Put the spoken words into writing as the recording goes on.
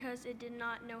because it did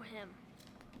not know him.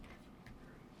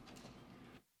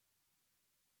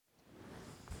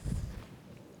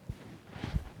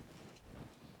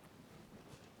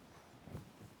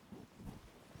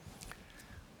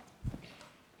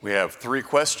 We have 3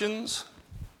 questions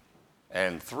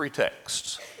and 3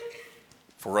 texts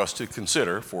for us to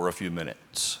consider for a few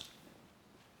minutes.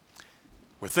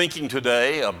 We're thinking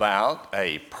today about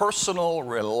a personal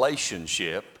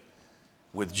relationship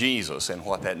with Jesus and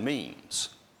what that means.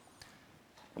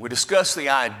 We discussed the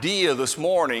idea this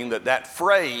morning that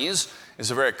phrase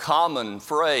is a very common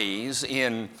phrase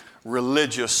in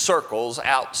religious circles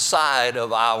outside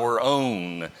of our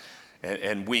own.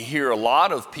 And we hear a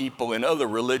lot of people in other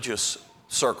religious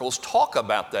circles talk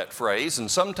about that phrase, and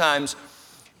sometimes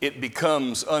it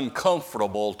becomes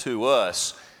uncomfortable to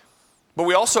us. But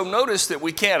we also notice that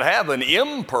we can't have an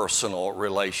impersonal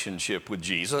relationship with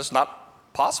Jesus.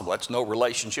 Not possible. That's no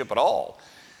relationship at all.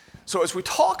 So as we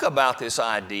talk about this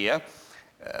idea,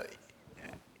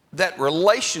 that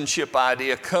relationship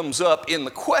idea comes up in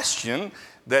the question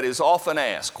that is often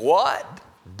asked: what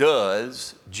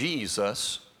does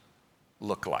Jesus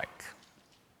look like?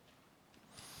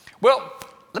 Well,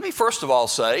 let me first of all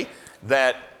say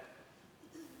that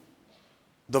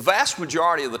the vast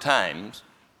majority of the times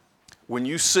when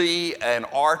you see an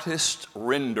artist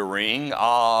rendering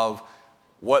of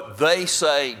what they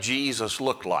say Jesus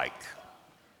looked like,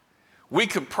 we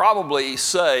could probably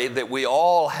say that we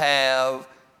all have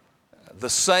the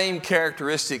same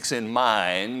characteristics in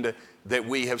mind that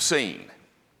we have seen.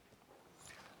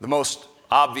 The most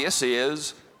obvious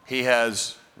is he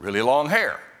has really long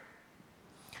hair.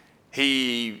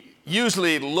 He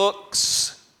usually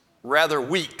looks rather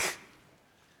weak.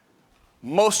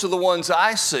 Most of the ones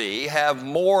I see have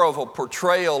more of a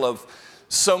portrayal of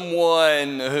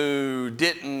someone who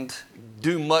didn't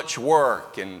do much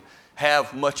work and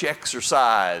have much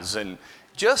exercise and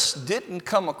just didn't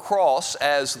come across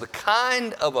as the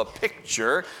kind of a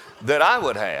picture that I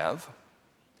would have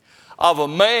of a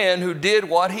man who did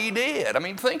what he did. I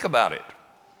mean, think about it.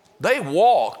 They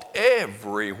walked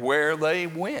everywhere they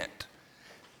went.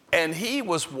 And he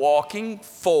was walking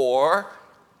for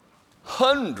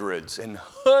hundreds and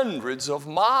hundreds of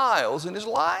miles in his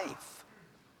life.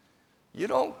 You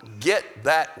don't get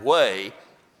that way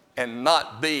and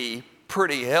not be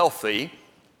pretty healthy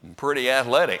and pretty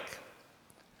athletic.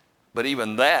 But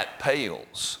even that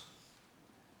pales.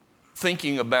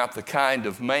 Thinking about the kind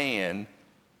of man,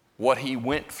 what he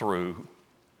went through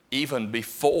even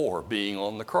before being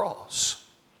on the cross.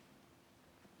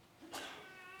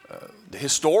 The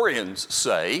historians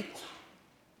say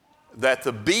that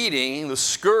the beating, the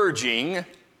scourging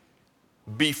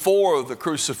before the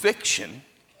crucifixion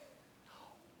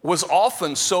was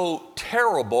often so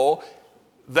terrible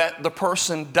that the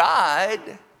person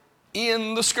died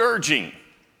in the scourging,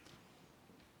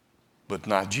 but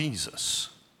not Jesus.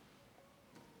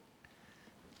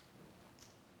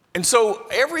 And so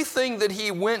everything that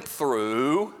he went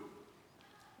through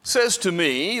says to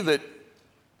me that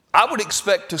I would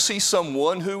expect to see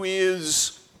someone who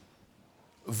is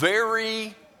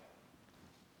very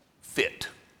fit,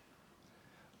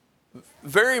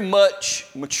 very much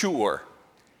mature,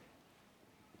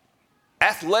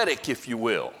 athletic, if you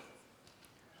will.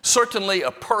 Certainly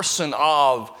a person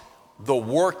of the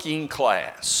working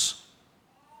class.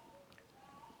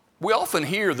 We often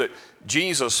hear that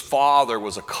Jesus' father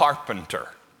was a carpenter.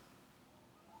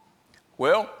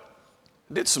 Well,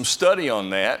 I did some study on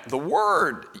that. The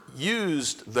word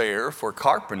used there for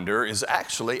carpenter is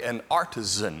actually an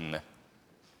artisan.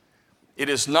 It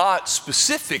is not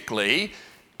specifically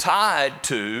tied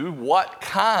to what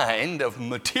kind of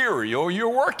material you're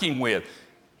working with.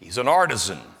 He's an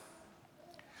artisan.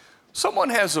 Someone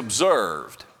has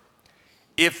observed,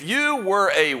 if you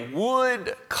were a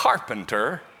wood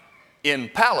carpenter in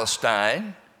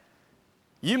Palestine,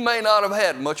 you may not have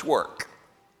had much work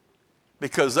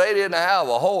because they didn't have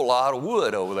a whole lot of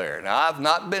wood over there. Now, I've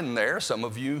not been there. Some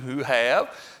of you who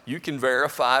have, you can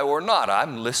verify or not.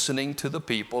 I'm listening to the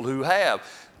people who have.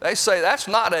 They say that's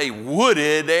not a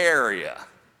wooded area.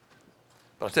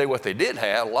 But I'll tell you what they did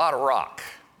have, a lot of rock.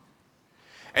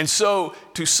 And so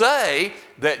to say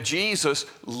that Jesus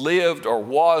lived or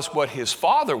was what his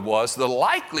father was, the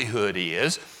likelihood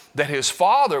is that his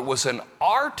father was an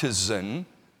artisan,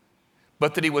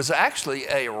 but that he was actually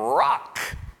a rock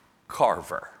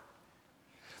carver,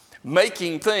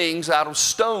 making things out of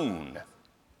stone.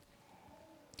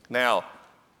 Now,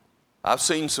 I've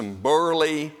seen some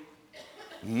burly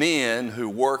men who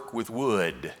work with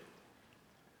wood,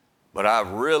 but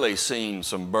I've really seen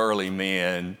some burly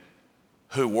men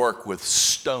who work with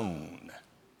stone.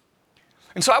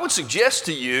 And so I would suggest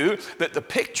to you that the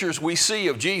pictures we see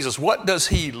of Jesus, what does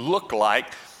he look like?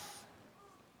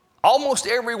 Almost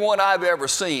everyone I've ever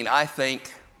seen, I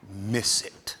think, miss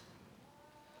it.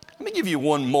 Let me give you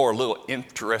one more little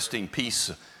interesting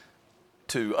piece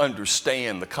to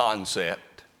understand the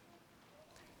concept.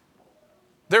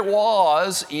 There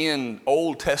was in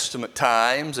Old Testament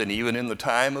times and even in the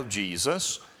time of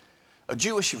Jesus, a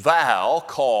Jewish vow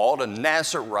called a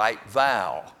Nazirite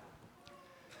vow.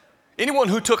 Anyone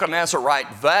who took a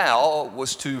Nazirite vow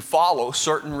was to follow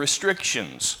certain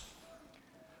restrictions.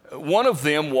 One of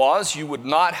them was you would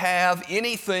not have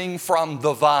anything from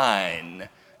the vine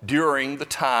during the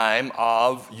time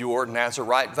of your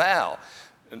Nazirite vow.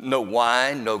 No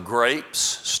wine, no grapes,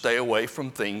 stay away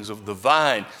from things of the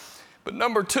vine. But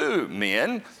number two,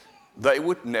 men, they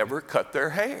would never cut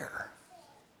their hair.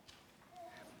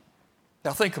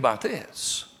 Now think about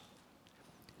this.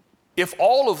 If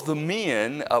all of the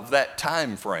men of that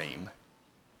time frame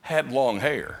had long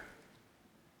hair,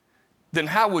 then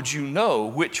how would you know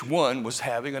which one was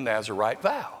having a Nazirite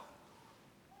vow?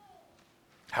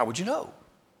 How would you know?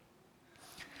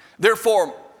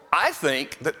 Therefore, I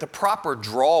think that the proper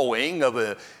drawing of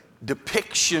a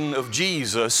depiction of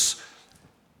Jesus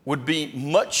would be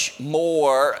much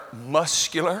more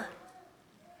muscular,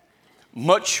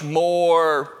 much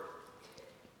more,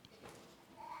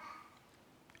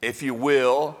 if you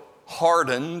will,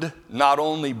 hardened not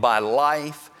only by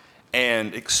life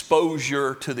and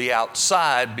exposure to the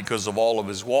outside because of all of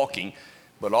his walking,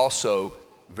 but also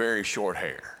very short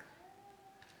hair.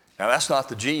 Now that's not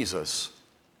the Jesus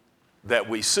that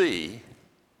we see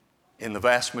in the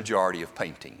vast majority of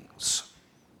paintings.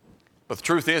 But the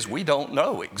truth is, we don't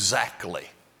know exactly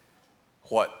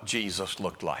what Jesus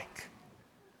looked like.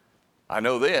 I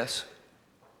know this,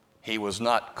 he was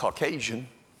not Caucasian.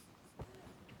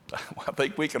 I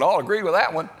think we can all agree with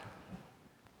that one.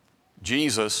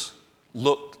 Jesus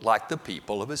looked like the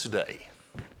people of his day.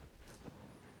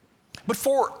 But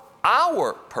for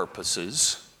our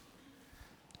purposes,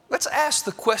 let's ask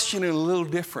the question in a little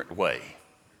different way.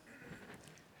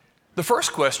 The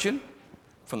first question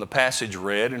from the passage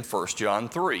read in 1 John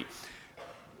 3.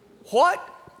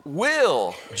 What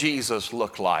will Jesus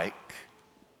look like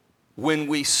when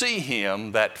we see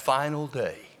him that final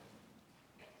day?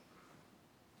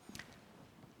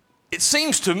 It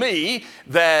seems to me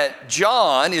that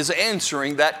John is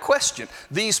answering that question.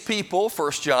 These people,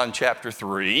 1 John chapter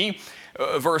 3,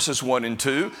 verses 1 and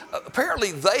 2,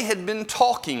 apparently they had been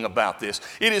talking about this.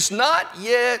 It is not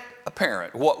yet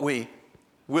apparent what we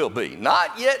will be,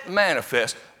 not yet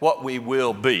manifest what we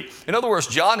will be. In other words,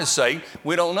 John is saying,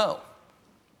 we don't know.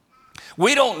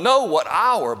 We don't know what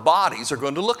our bodies are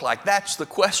going to look like. That's the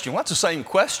question. Well, that's the same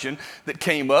question that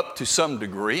came up to some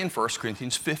degree in 1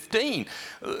 Corinthians 15.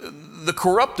 The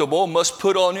corruptible must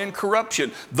put on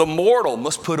incorruption. The mortal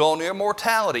must put on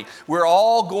immortality. We're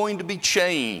all going to be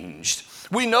changed.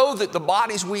 We know that the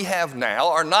bodies we have now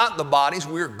are not the bodies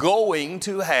we're going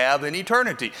to have in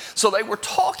eternity. So they were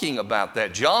talking about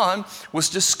that. John was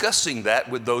discussing that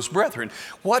with those brethren.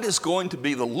 What is going to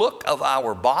be the look of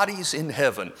our bodies in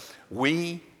heaven?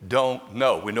 We don't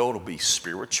know. We know it will be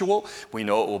spiritual. We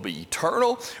know it will be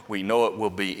eternal. We know it will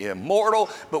be immortal,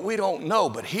 but we don't know.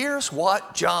 But here's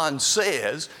what John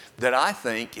says that I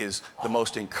think is the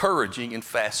most encouraging and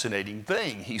fascinating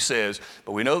thing. He says,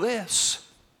 but we know this.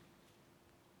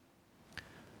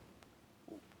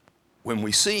 When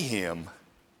we see him,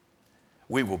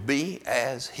 we will be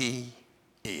as he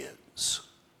is.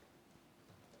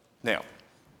 Now,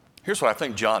 here's what I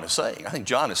think John is saying. I think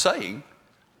John is saying,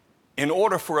 in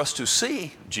order for us to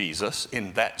see Jesus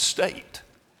in that state,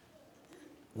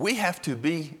 we have to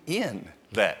be in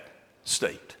that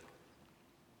state.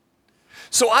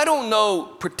 So I don't know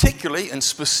particularly and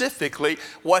specifically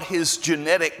what his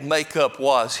genetic makeup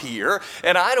was here,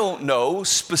 and I don't know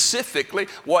specifically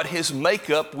what his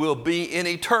makeup will be in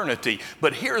eternity.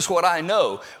 But here's what I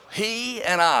know. He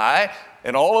and I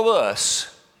and all of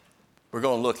us, we're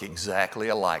going to look exactly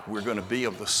alike. We're going to be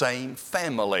of the same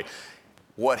family.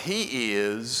 What he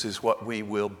is what we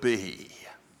will be.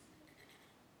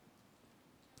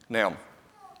 Now,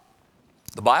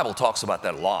 the Bible talks about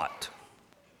that a lot.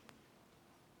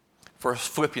 First,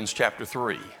 Philippians chapter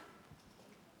 3.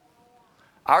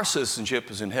 Our citizenship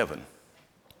is in heaven,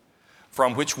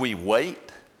 from which we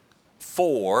wait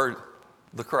for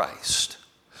the Christ,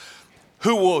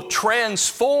 who will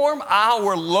transform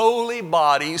our lowly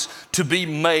bodies to be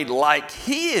made like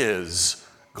his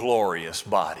glorious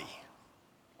body.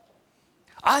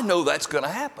 I know that's going to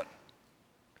happen.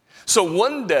 So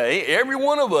one day, every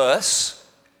one of us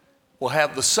will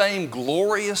have the same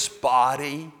glorious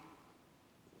body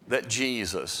that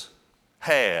Jesus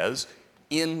has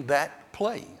in that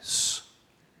place.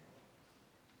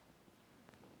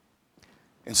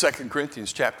 In 2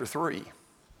 Corinthians chapter 3,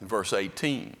 verse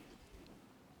 18,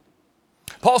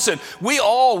 Paul said, we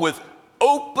all with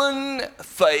open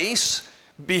face,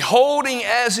 beholding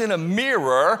as in a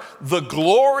mirror the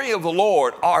glory of the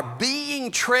Lord, are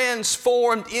being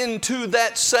transformed into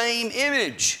that same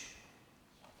image.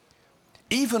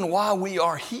 Even while we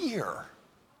are here,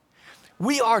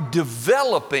 we are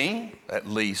developing, at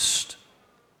least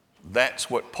that's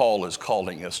what Paul is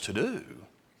calling us to do.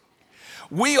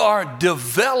 We are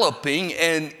developing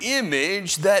an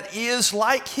image that is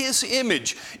like his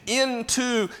image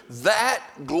into that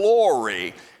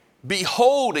glory,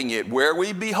 beholding it. Where are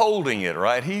we beholding it?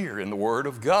 Right here in the Word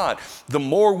of God. The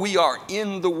more we are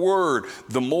in the Word,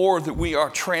 the more that we are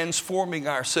transforming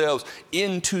ourselves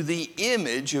into the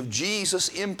image of Jesus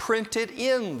imprinted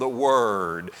in the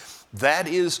Word. That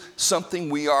is something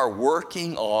we are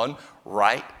working on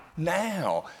right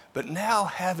now. But now,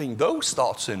 having those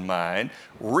thoughts in mind,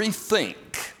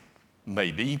 rethink,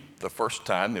 maybe the first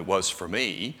time it was for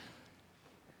me,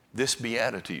 this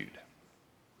beatitude.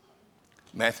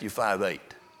 Matthew 5:8.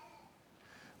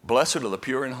 Blessed are the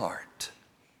pure in heart,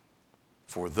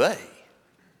 for they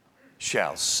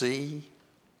shall see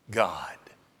God.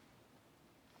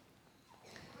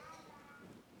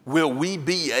 Will we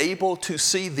be able to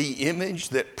see the image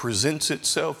that presents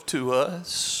itself to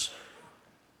us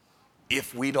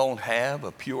if we don't have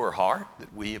a pure heart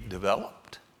that we have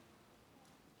developed?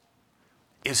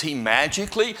 Is he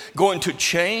magically going to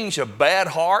change a bad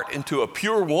heart into a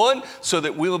pure one so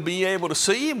that we'll be able to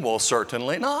see him? Well,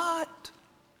 certainly not.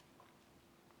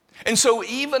 And so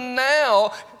even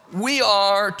now, we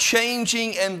are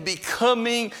changing and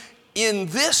becoming in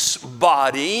this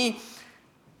body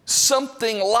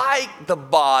something like the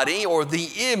body or the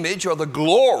image or the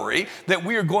glory that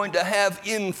we are going to have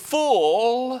in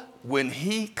full when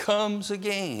he comes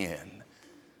again.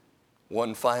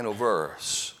 One final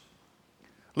verse.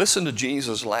 Listen to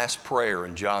Jesus' last prayer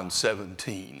in John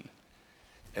 17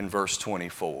 and verse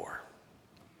 24.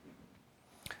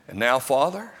 And now,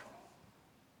 Father,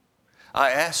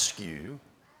 I ask you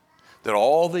that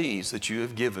all these that you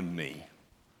have given me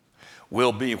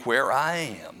will be where I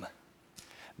am,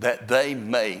 that they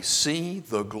may see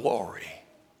the glory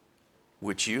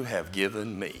which you have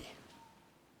given me.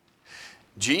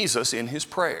 Jesus, in his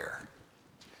prayer,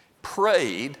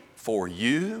 prayed for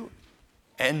you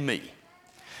and me,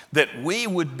 that we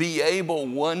would be able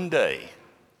one day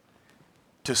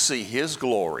to see his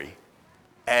glory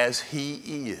as he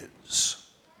is.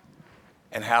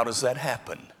 And how does that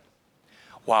happen?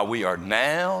 While we are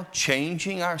now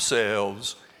changing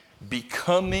ourselves,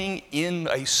 becoming in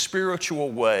a spiritual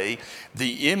way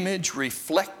the image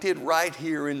reflected right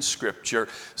here in Scripture,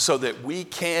 so that we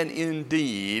can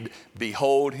indeed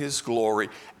behold his glory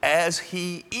as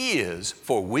he is,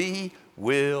 for we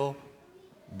will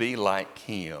be like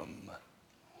him.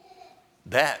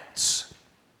 That's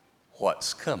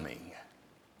what's coming.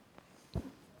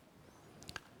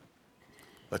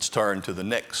 Let's turn to the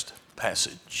next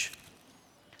passage.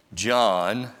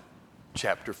 John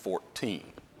chapter 14.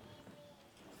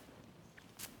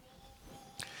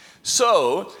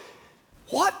 So,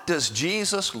 what does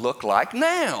Jesus look like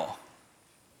now?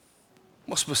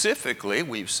 Well, specifically,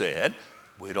 we've said,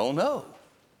 we don't know.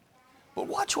 But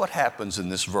watch what happens in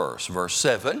this verse. Verse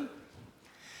 7.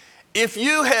 If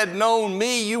you had known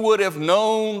me, you would have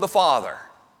known the Father.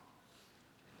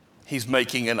 He's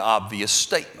making an obvious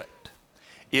statement.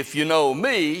 If you know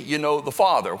me, you know the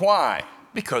Father. Why?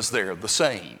 Because they're the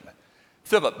same.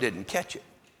 Philip didn't catch it.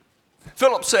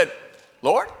 Philip said,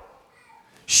 Lord,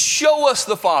 show us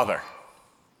the Father.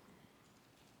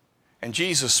 And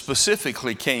Jesus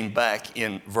specifically came back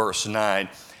in verse 9.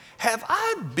 Have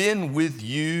I been with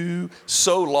you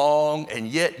so long, and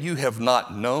yet you have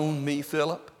not known me,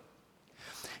 Philip?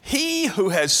 He who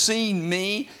has seen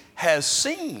me has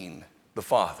seen the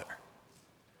Father.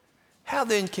 How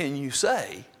then can you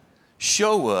say,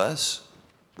 show us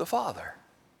the Father?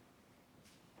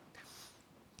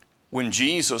 When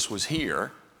Jesus was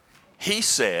here, he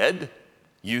said,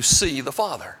 you see the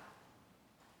Father.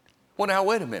 Well, now,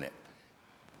 wait a minute.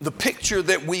 The picture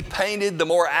that we painted, the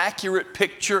more accurate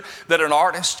picture that an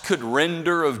artist could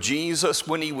render of Jesus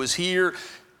when he was here,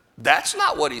 that's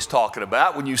not what he's talking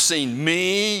about. When you've seen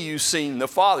me, you've seen the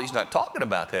Father. He's not talking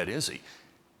about that, is he?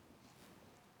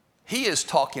 He is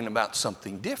talking about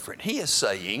something different. He is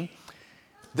saying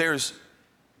there's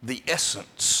the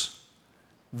essence,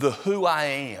 the who I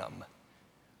am,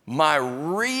 my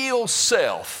real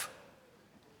self,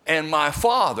 and my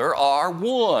Father are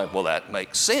one. Well, that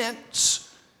makes sense.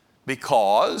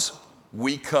 because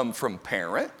we come from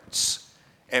parents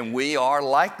and we are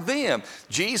like them.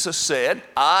 Jesus said,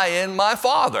 I and my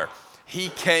Father. He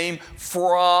came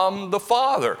from the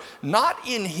Father, not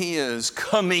in his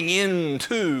coming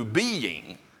into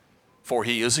being, for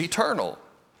he is eternal.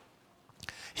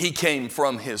 He came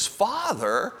from his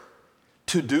Father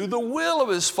to do the will of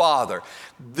his Father.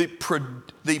 The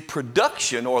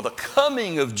production or the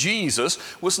coming of Jesus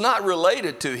was not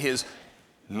related to his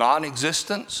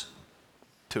non-existence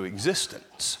to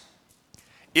existence.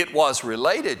 It was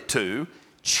related to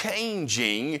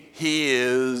changing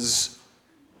his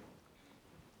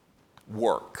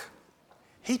work.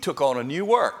 He took on a new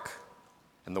work,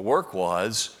 and the work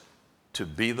was to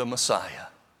be the Messiah.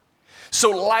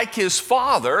 So like his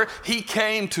Father, he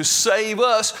came to save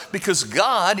us because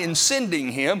God, in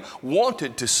sending him,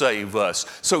 wanted to save us.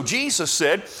 So Jesus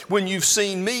said, when you've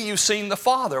seen me, you've seen the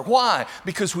Father. Why?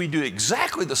 Because we do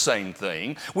exactly the same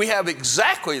thing. We have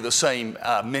exactly the same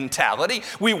mentality.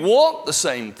 We want the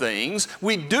same things.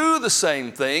 We do the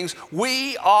same things.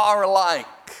 We are alike.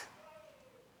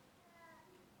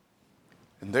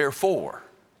 And therefore,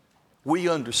 we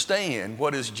understand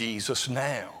what is Jesus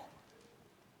now.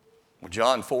 Well,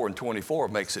 John 4:24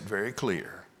 makes it very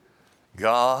clear.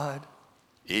 God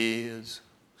is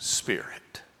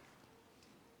spirit.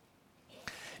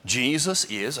 Jesus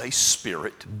is a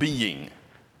spirit being.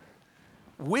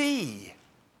 We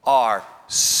are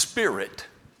spirit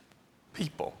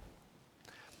people.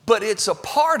 But it's a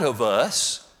part of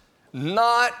us,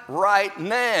 not right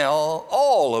now,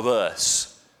 all of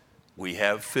us. We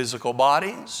have physical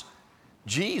bodies.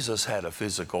 Jesus had a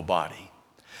physical body.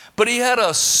 But he had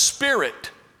a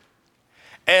spirit,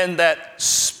 and that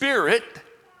spirit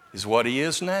is what he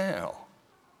is now.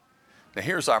 Now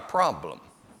here's our problem.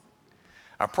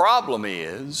 Our problem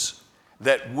is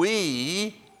that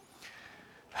we're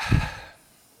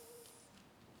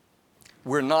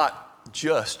not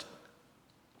just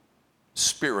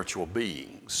spiritual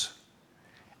beings.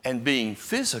 And being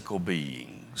physical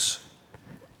beings,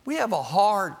 we have a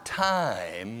hard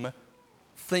time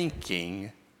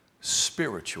thinking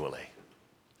spiritually.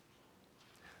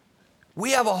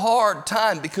 We have a hard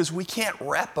time because we can't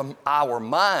wrap our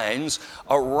minds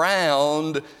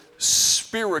around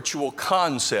spiritual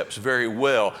concepts very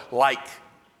well, like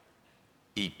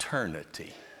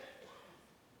eternity.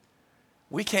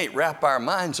 We can't wrap our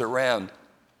minds around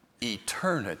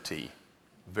eternity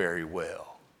very well.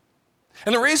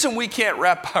 And the reason we can't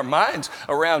wrap our minds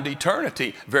around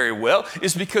eternity very well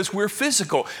is because we're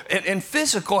physical. And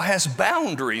physical has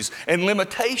boundaries and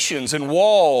limitations and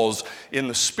walls in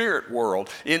the spirit world.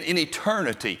 In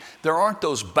eternity, there aren't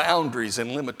those boundaries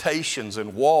and limitations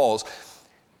and walls.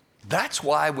 That's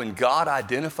why when God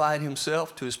identified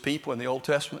himself to his people in the Old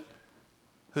Testament,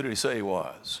 who did he say he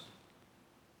was?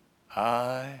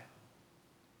 I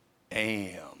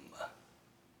am.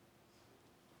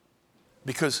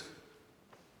 Because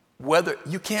whether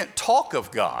you can't talk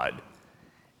of God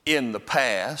in the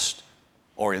past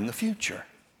or in the future.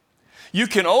 You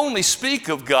can only speak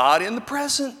of God in the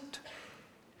present.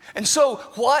 And so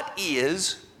what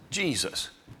is Jesus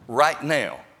right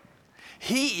now?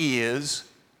 He is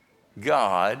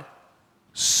God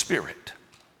Spirit.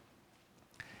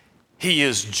 He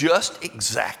is just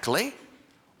exactly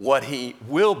what he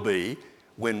will be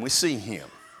when we see him.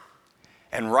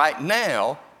 And right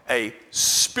now, a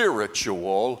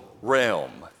spiritual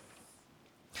realm.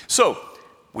 So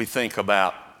we think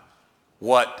about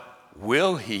what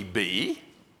will he be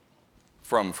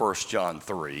from 1 John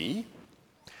 3.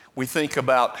 We think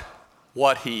about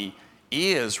what he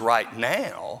is right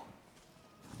now.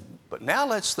 But now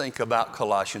let's think about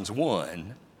Colossians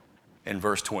 1 and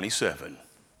verse 27.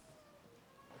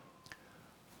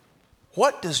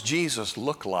 What does Jesus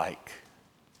look like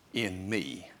in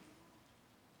me?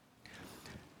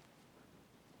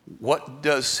 What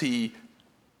does he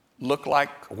look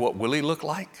like? What will he look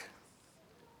like?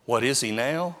 What is he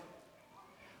now?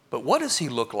 But what does he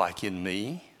look like in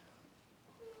me?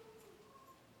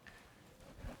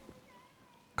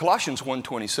 Colossians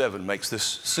 1:27 makes this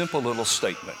simple little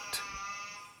statement.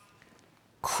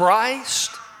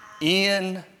 Christ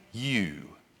in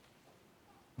you,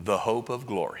 the hope of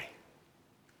glory.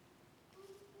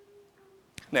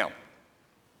 Now,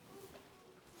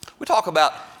 we talk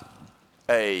about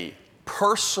a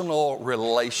personal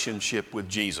relationship with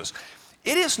Jesus.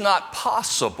 It is not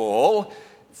possible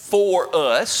for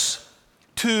us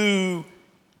to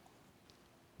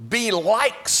be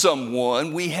like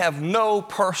someone we have no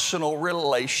personal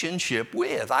relationship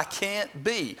with. I can't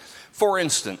be. For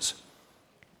instance,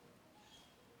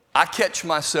 I catch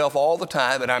myself all the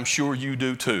time, and I'm sure you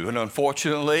do too. And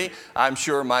unfortunately, I'm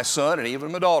sure my son and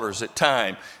even my daughters at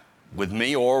times, with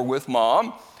me or with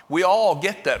mom, we all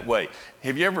get that way.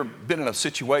 Have you ever been in a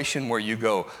situation where you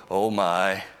go, oh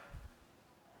my,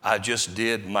 I just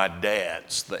did my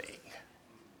dad's thing?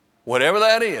 Whatever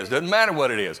that is, doesn't matter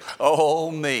what it is. Oh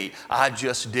me, I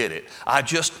just did it. I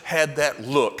just had that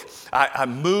look. I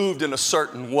moved in a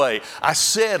certain way. I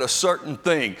said a certain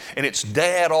thing, and it's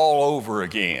dad all over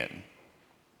again.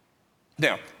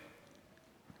 Now,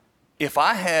 if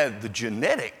I had the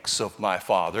genetics of my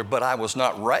father, but I was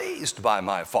not raised by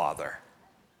my father,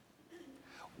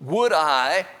 would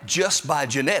I, just by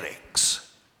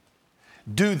genetics,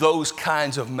 do those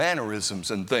kinds of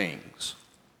mannerisms and things?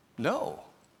 No.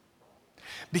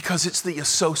 Because it's the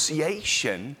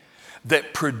association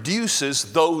that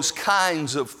produces those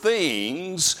kinds of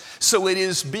things. So it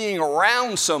is being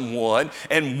around someone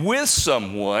and with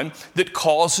someone that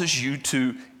causes you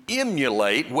to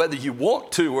emulate, whether you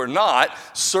want to or not,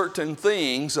 certain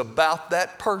things about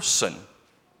that person.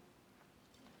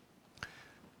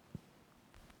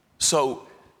 So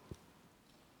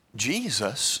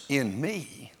Jesus in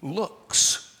me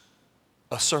looks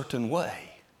a certain way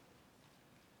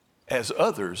as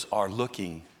others are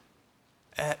looking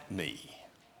at me.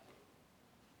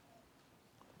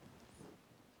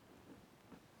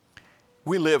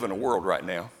 We live in a world right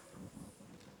now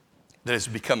that is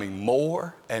becoming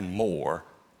more and more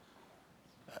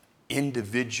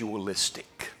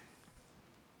individualistic.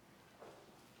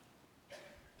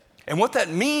 And what that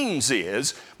means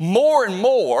is more and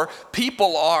more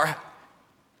people are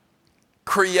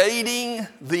creating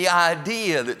the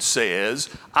idea that says,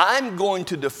 I'm going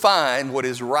to define what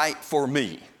is right for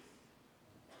me.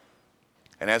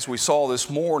 And as we saw this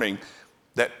morning,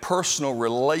 that personal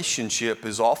relationship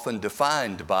is often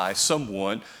defined by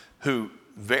someone who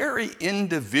very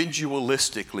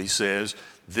individualistically says,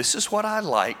 this is what I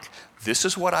like, this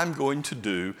is what I'm going to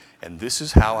do, and this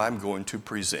is how I'm going to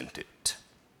present it.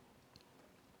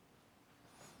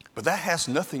 But that has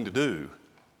nothing to do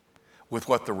with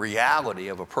what the reality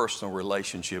of a personal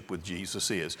relationship with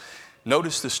Jesus is.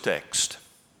 Notice this text.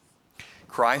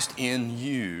 Christ in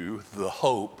you, the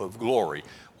hope of glory.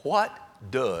 What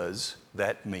does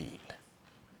that mean?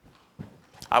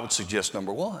 I would suggest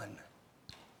number one,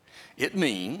 it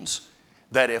means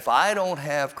that if I don't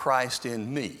have Christ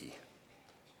in me,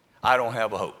 I don't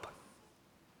have a hope.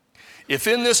 If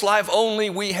in this life only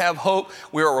we have hope,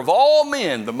 we are of all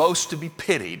men the most to be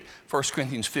pitied. 1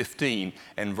 Corinthians 15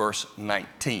 and verse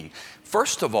 19.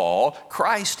 First of all,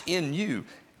 Christ in you.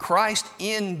 Christ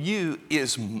in you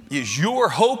is your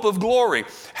hope of glory.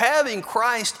 Having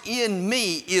Christ in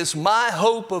me is my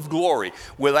hope of glory.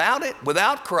 Without it,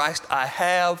 without Christ, I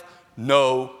have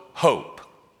no hope.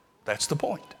 That's the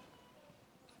point.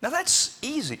 Now that's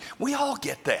easy. We all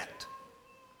get that.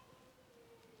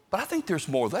 But I think there's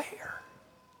more there.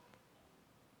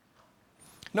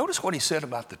 Notice what he said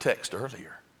about the text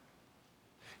earlier.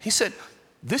 He said,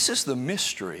 this is the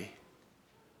mystery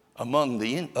among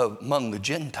the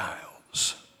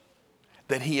Gentiles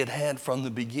that he had from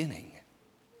the beginning.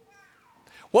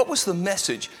 What was the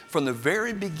message from the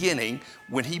very beginning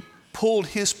when he pulled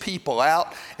his people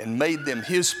out and made them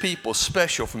his people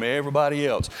special from everybody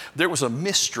else? There was a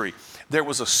mystery. There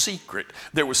was a secret.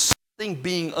 There was something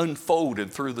being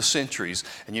unfolded through the centuries.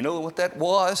 And you know what that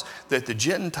was? That the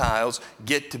Gentiles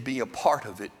get to be a part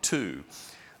of it too.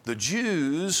 The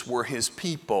Jews were his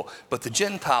people, but the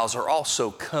Gentiles are also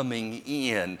coming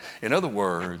in. In other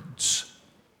words,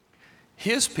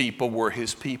 his people were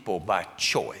his people by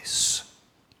choice.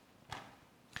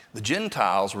 The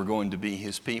Gentiles were going to be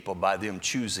his people by them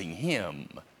choosing him.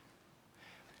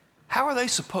 How are they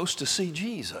supposed to see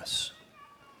Jesus?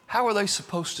 How are they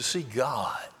supposed to see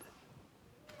God?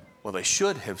 Well, they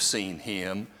should have seen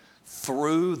him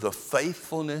through the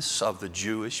faithfulness of the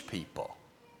Jewish people.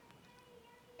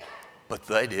 But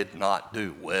they did not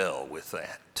do well with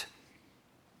that.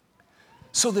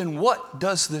 So then what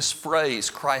does this phrase,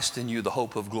 Christ in you, the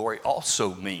hope of glory,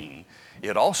 also mean?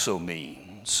 It also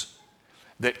means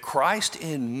that Christ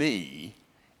in me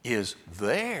is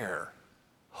their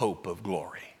hope of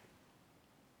glory.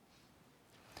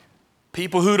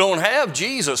 People who don't have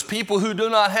Jesus, people who do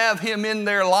not have him in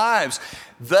their lives,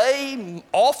 they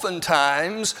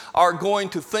oftentimes are going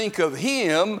to think of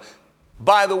him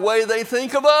by the way they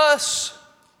think of us.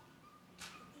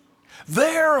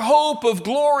 Their hope of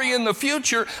glory in the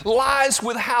future lies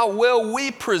with how well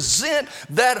we present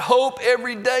that hope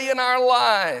every day in our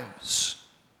lives.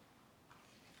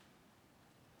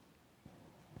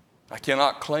 I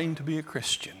cannot claim to be a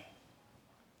Christian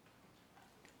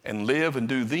and live and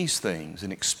do these things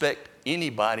and expect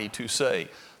anybody to say,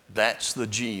 that's the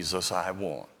Jesus I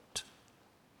want.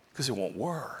 Because it won't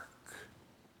work.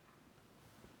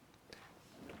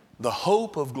 The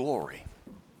hope of glory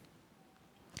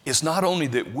is not only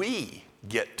that we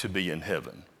get to be in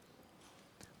heaven,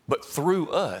 but through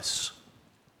us,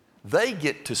 they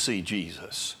get to see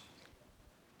Jesus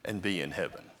and be in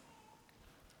heaven.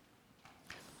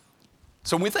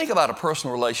 So when we think about a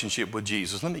personal relationship with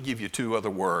Jesus, let me give you two other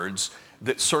words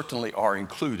that certainly are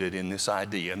included in this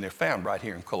idea, and they're found right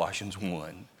here in Colossians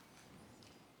 1.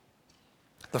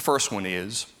 The first one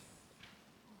is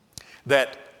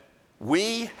that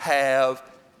we have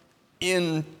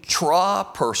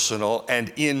intrapersonal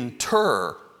and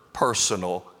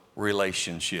interpersonal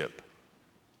relationship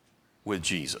with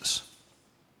Jesus.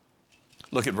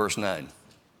 Look at verse 9.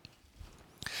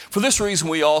 For this reason,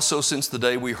 we also, since the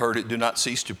day we heard it, do not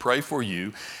cease to pray for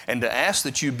you and to ask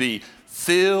that you be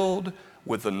filled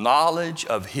with the knowledge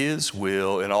of His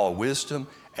will in all wisdom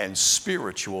and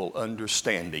spiritual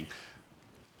understanding.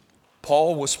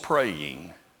 Paul was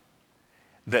praying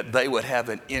that they would have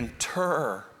an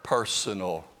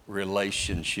interpersonal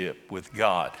relationship with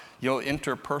God. You know what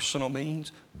interpersonal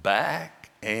means?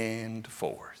 Back and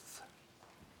forth.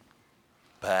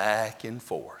 Back and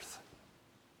forth.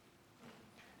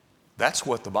 That's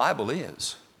what the Bible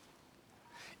is.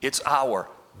 It's our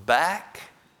back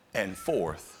and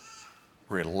forth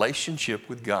relationship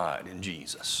with God in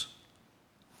Jesus.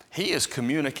 He is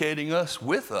communicating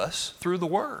with us through the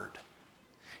Word.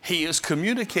 He is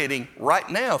communicating right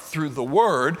now through the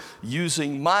Word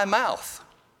using my mouth.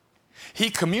 He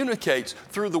communicates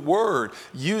through the Word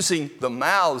using the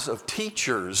mouths of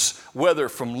teachers, whether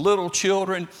from little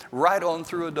children right on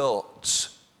through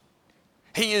adults.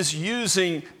 He is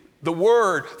using the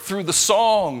Word through the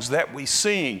songs that we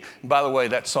sing. And by the way,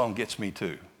 that song gets me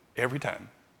too, every time.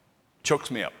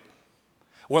 Chokes me up.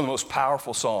 One of the most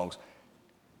powerful songs,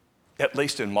 at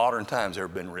least in modern times, ever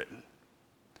been written.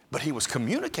 But he was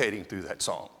communicating through that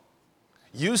song,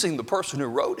 using the person who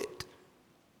wrote it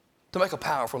to make a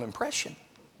powerful impression.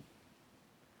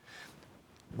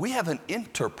 We have an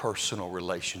interpersonal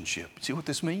relationship. See what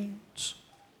this means?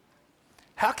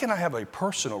 How can I have a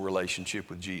personal relationship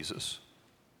with Jesus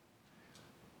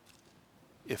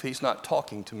if He's not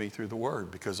talking to me through the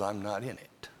Word because I'm not in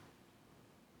it?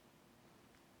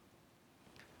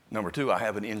 Number two, I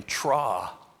have an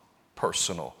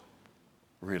intrapersonal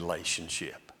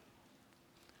relationship.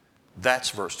 That's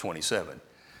verse 27.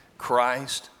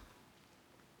 Christ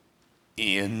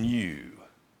in you,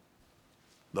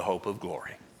 the hope of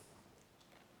glory.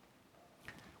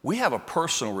 We have a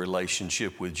personal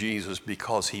relationship with Jesus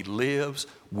because He lives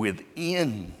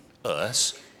within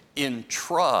us,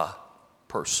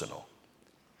 intrapersonal.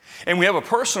 And we have a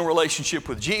personal relationship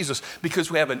with Jesus because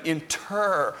we have an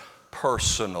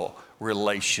interpersonal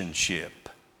relationship.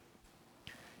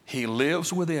 He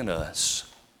lives within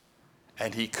us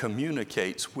and He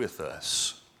communicates with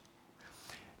us.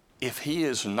 If He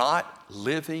is not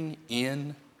living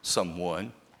in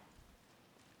someone,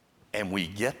 and we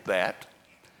get that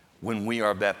when we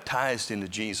are baptized into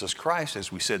Jesus Christ,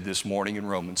 as we said this morning in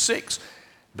Romans 6,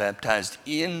 baptized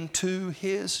into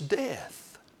His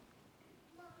death.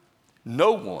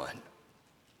 No one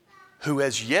who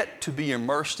has yet to be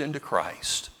immersed into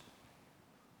Christ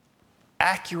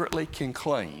accurately can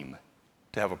claim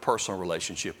to have a personal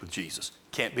relationship with Jesus.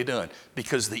 Can't be done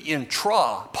because the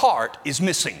intra part is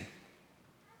missing.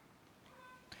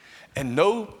 And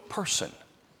no person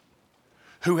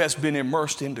who has been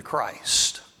immersed into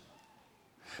Christ,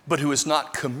 but who is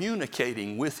not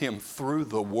communicating with Him through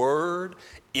the Word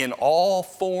in all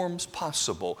forms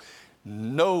possible,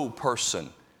 no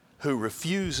person who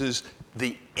refuses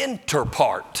the inter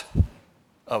part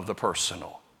of the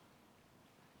personal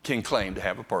can claim to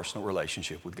have a personal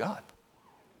relationship with God.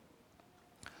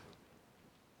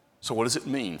 So what does it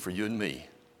mean for you and me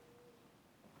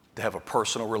to have a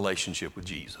personal relationship with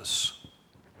Jesus?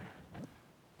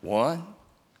 One,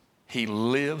 He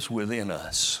lives within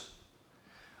us.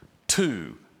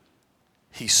 Two,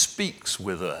 He speaks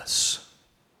with us.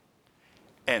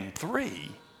 And three,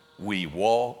 we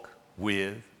walk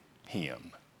with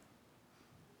Him.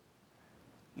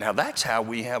 Now that's how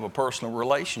we have a personal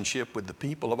relationship with the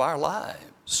people of our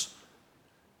lives,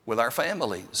 with our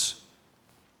families.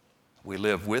 We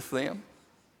live with them,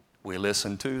 we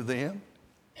listen to them,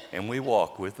 and we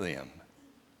walk with them.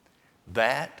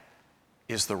 That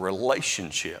is the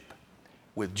relationship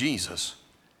with Jesus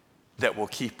that will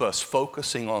keep us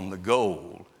focusing on the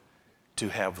goal to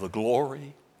have the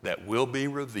glory that will be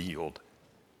revealed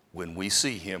when we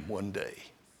see Him one day.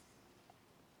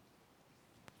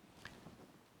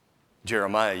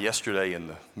 Jeremiah yesterday in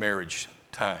the marriage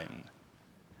time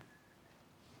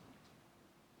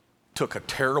took a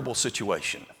terrible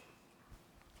situation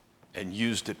and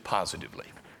used it positively.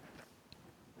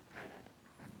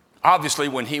 Obviously,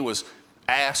 when he was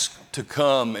asked to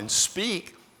come and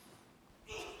speak,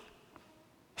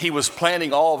 he was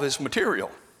planning all of his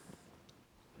material.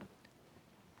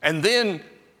 And then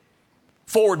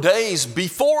 4 days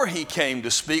before he came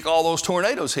to speak, all those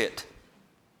tornadoes hit.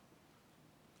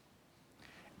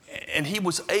 And he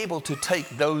was able to take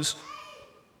those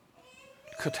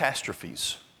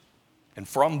catastrophes and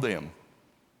from them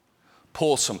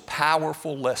pull some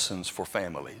powerful lessons for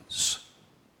families.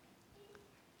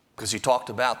 Because he talked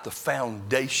about the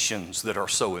foundations that are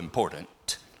so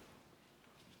important.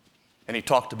 And he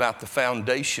talked about the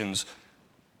foundations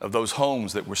of those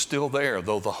homes that were still there,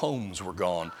 though the homes were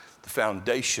gone. The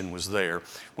foundation was there.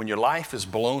 When your life is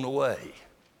blown away,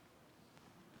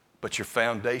 but your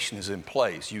foundation is in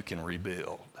place, you can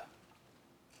rebuild.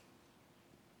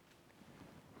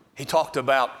 He talked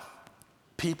about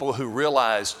people who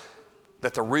realized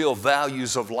that the real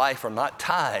values of life are not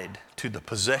tied to the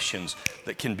possessions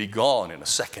that can be gone in a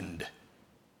second.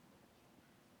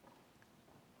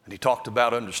 And he talked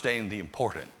about understanding the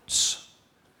importance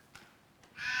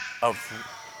of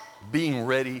being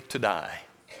ready to die.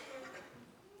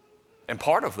 And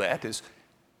part of that is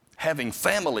having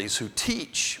families who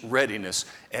teach readiness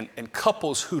and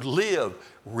couples who live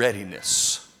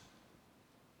readiness.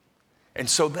 And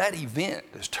so that event,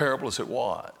 as terrible as it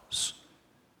was,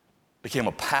 became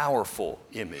a powerful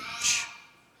image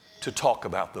to talk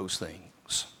about those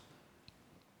things.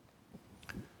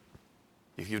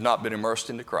 If you've not been immersed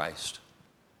into Christ,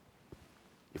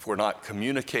 if we're not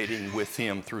communicating with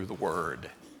Him through the Word,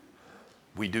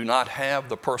 we do not have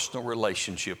the personal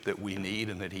relationship that we need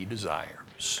and that He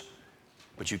desires.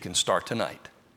 But you can start tonight.